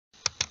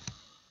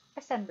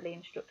Assembly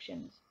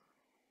instructions.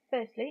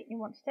 Firstly, you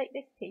want to take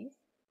this piece,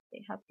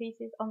 it has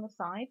pieces on the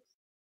sides,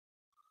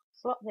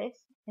 slot this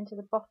into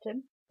the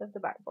bottom of the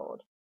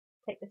backboard.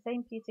 Take the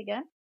same piece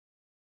again,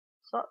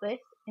 slot this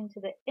into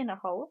the inner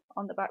hole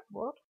on the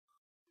backboard,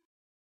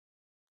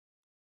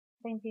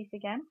 same piece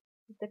again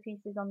with the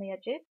pieces on the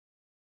edges,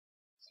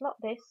 slot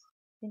this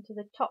into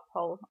the top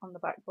hole on the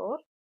backboard,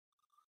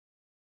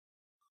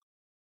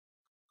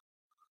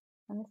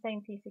 and the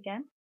same piece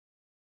again,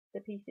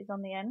 the pieces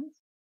on the ends.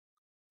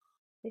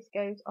 This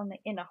goes on the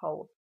inner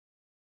hole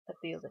of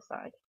the other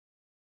side.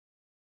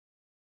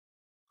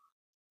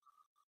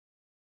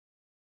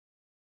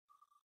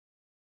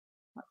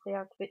 That's the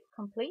outer bit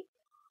complete.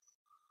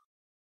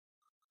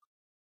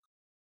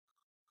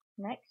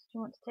 Next,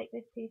 you want to take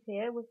this piece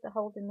here with the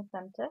hole in the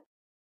centre.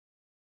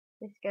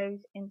 This goes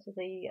into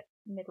the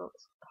middle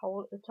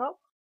hole at the top.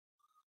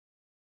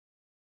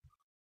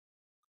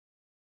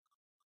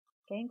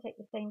 Again, take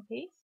the same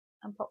piece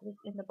and pop this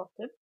in the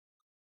bottom.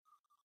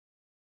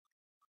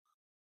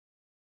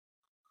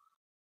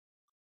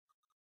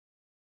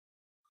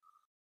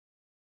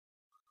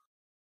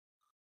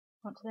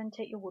 You want to then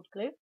take your wood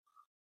glue,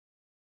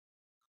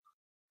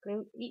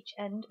 glue each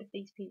end of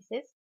these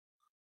pieces.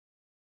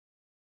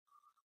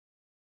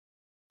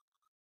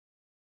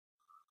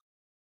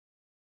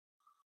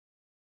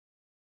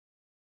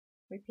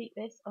 Repeat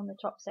this on the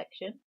top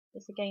section.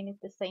 This again is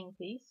the same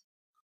piece.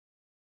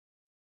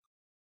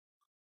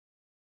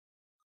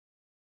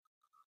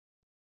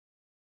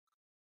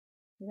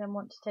 You then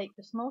want to take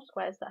the small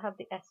squares that have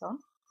the S on,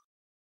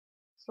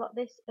 slot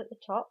this at the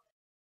top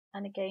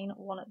and again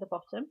one at the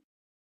bottom.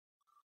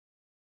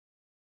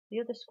 The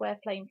other square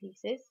plain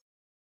pieces,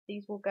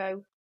 these will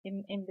go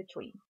in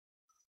between.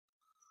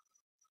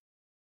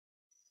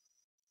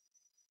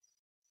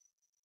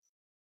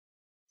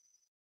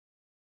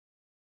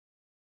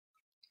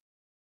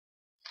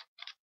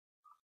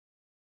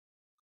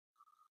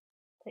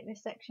 Take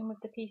this section with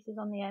the pieces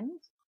on the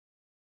ends.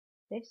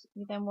 This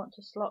you then want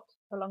to slot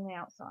along the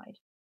outside.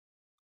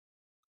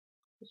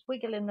 Just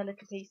wiggle in the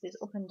little pieces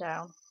up and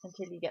down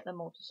until you get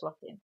them all to slot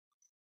in.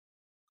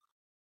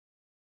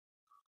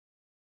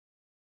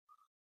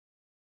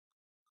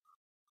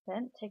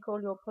 Then take all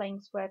your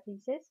plain square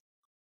pieces,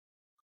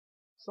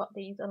 slot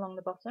these along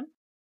the bottom.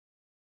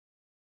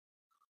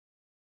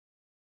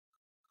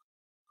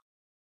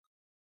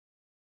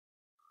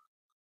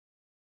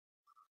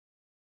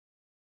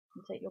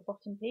 And take your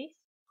bottom piece,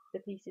 the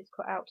pieces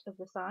cut out of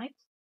the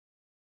sides,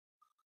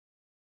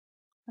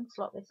 and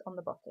slot this on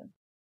the bottom.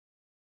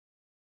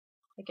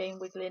 Again,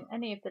 wiggle in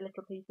any of the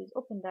little pieces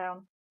up and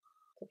down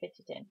to fit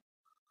it in.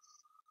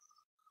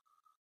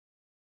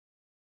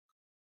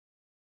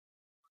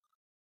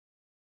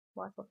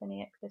 Wipe off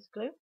any excess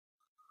glue.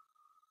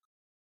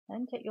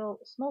 Then take your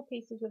small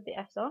pieces with the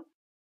S on.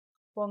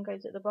 One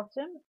goes at the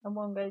bottom and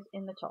one goes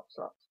in the top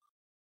slot.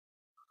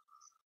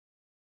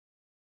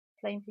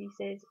 Plain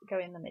pieces go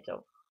in the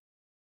middle.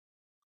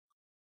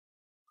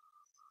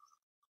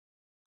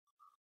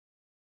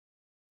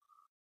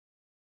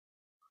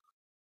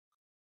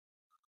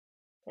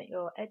 Take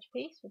your edge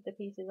piece with the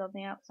pieces on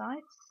the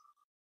outside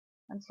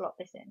and slot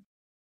this in.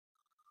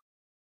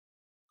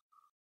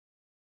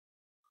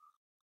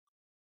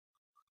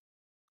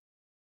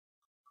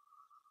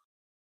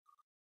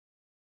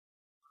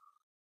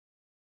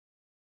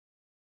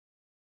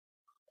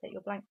 Take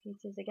your blank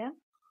pieces again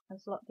and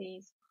slot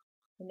these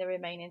in the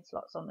remaining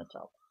slots on the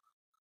top.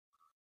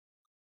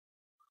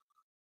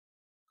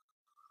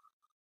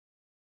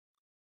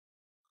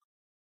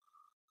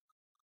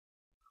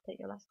 Take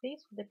your last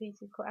piece with the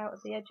pieces cut out of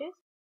the edges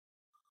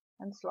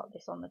and slot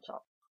this on the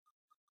top.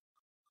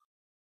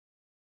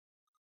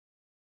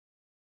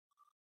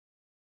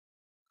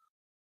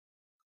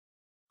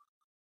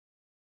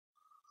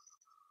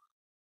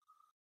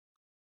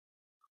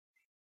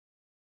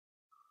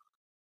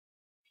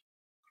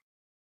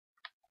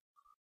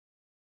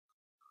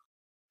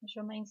 That's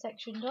your main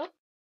section done.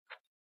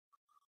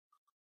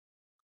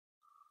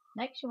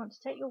 Next, you want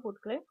to take your wood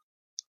glue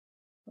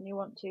and you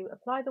want to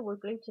apply the wood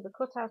glue to the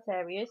cut out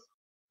areas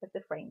of the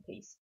frame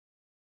piece.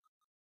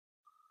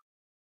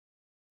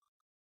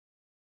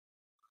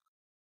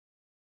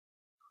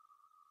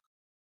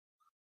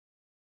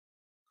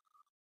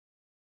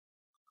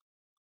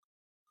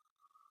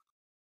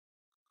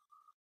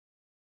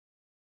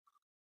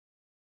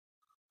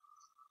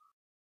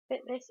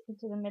 Fit this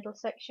into the middle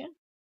section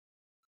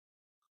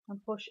and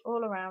push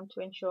all around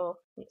to ensure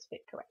it's fit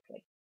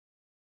correctly.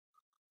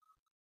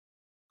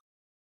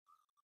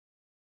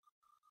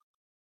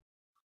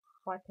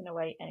 Wiping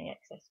away any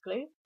excess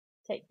glue,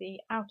 take the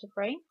outer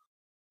frame,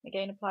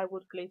 again apply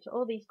wood glue to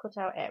all these cut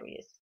out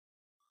areas.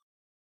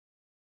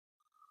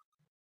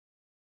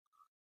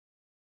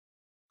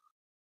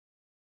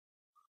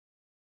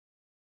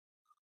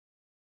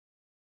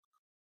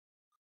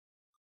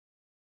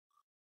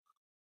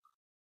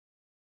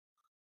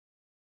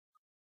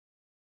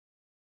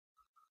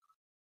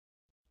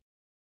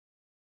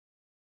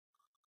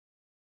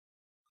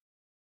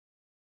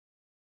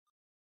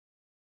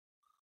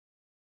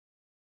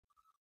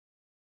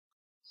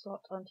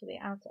 slot onto the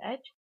outer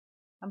edge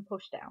and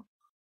push down.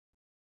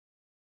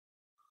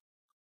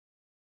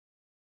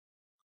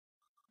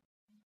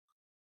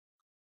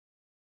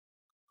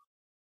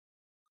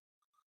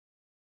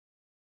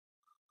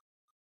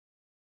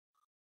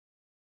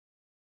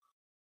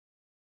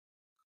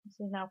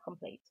 This is now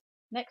complete.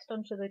 Next,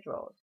 onto the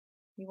drawers.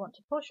 You want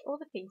to push all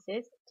the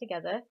pieces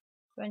together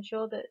to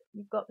ensure that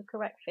you've got the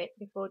correct fit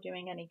before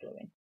doing any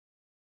gluing.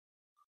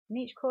 In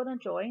each corner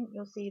join,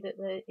 you'll see that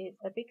there is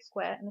a big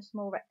square and a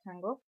small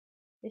rectangle.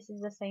 This is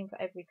the same for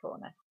every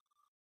corner.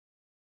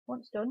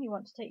 Once done, you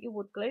want to take your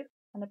wood glue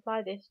and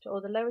apply this to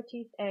all the lower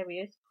teeth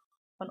areas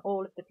on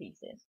all of the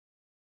pieces.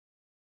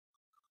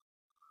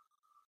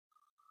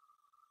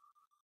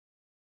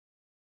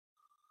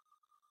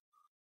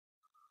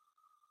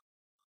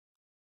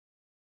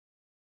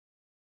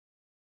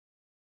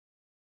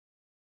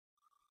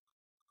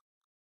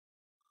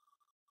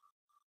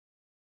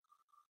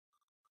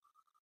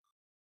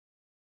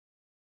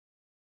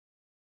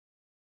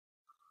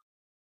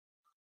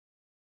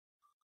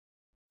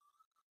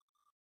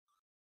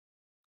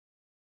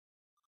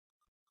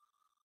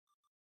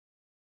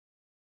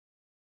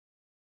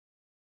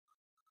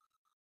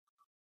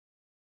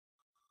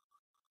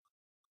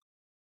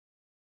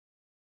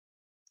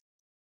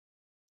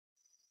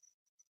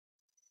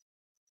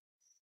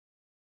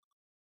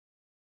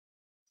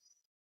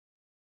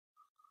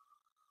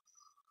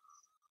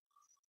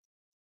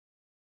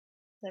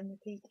 Then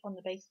repeat on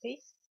the base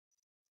piece.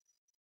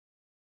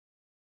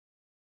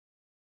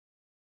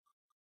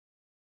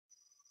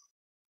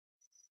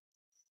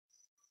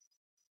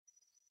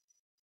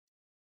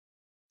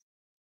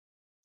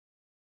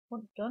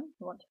 Once done,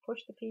 you want to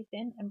push the piece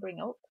in and bring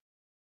up.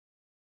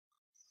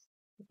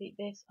 Repeat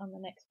this on the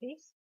next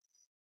piece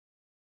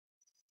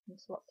and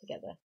slot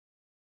together.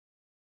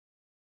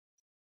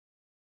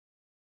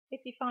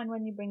 If you find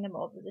when you bring them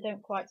up that they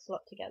don't quite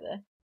slot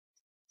together,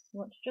 you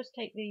want to just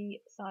take the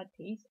side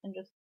piece and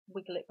just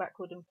wiggle it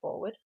backward and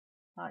forward,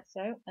 like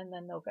so, and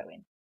then they'll go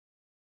in.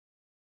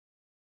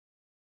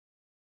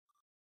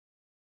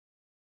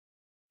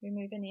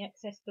 Remove any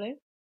excess glue.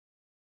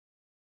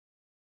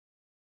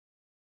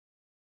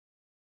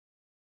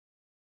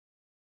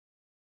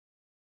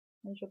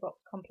 There's your box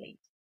complete.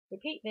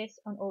 Repeat this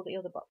on all the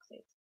other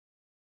boxes.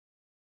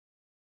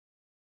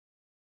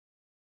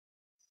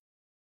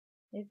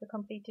 Here's the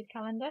completed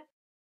calendar.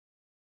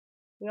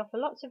 We offer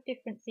lots of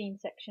different seam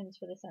sections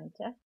for the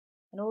centre,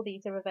 and all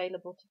these are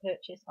available to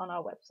purchase on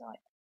our website.